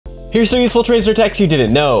Here's some useful tracer techs you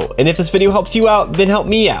didn't know, and if this video helps you out, then help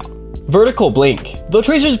me out. Vertical blink. Though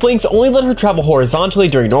Tracer's blinks only let her travel horizontally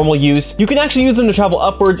during normal use, you can actually use them to travel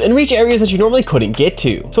upwards and reach areas that you normally couldn't get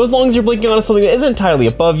to. So as long as you're blinking onto something that isn't entirely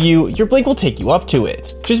above you, your blink will take you up to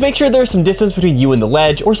it. Just make sure there's some distance between you and the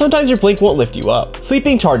ledge, or sometimes your blink won't lift you up.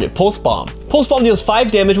 Sleeping target pulse bomb. Pulse bomb deals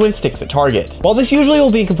 5 damage when it sticks at target. While this usually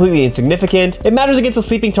will be completely insignificant, it matters against a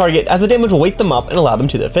sleeping target as the damage will wake them up and allow them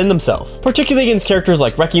to defend themselves. Particularly against characters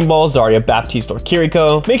like Wrecking Ball, Zarya, Baptiste, or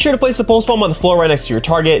Kiriko, make sure to place the pulse bomb on the floor right next to your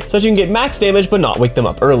target so that you can get max damage but not wake them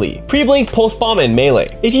up early. Pre-blink, pulse bomb, and melee.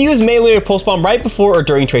 If you use melee or pulse bomb right before or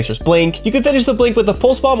during Tracer's blink, you can finish the blink with the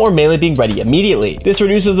pulse bomb or melee being ready immediately. This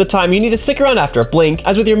reduces the time you need to stick around after a blink,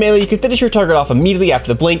 as with your melee you can finish your target off immediately after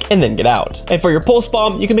the blink and then get out. And for your pulse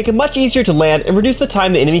bomb, you can make it much easier to land and reduce the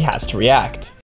time the enemy has to react.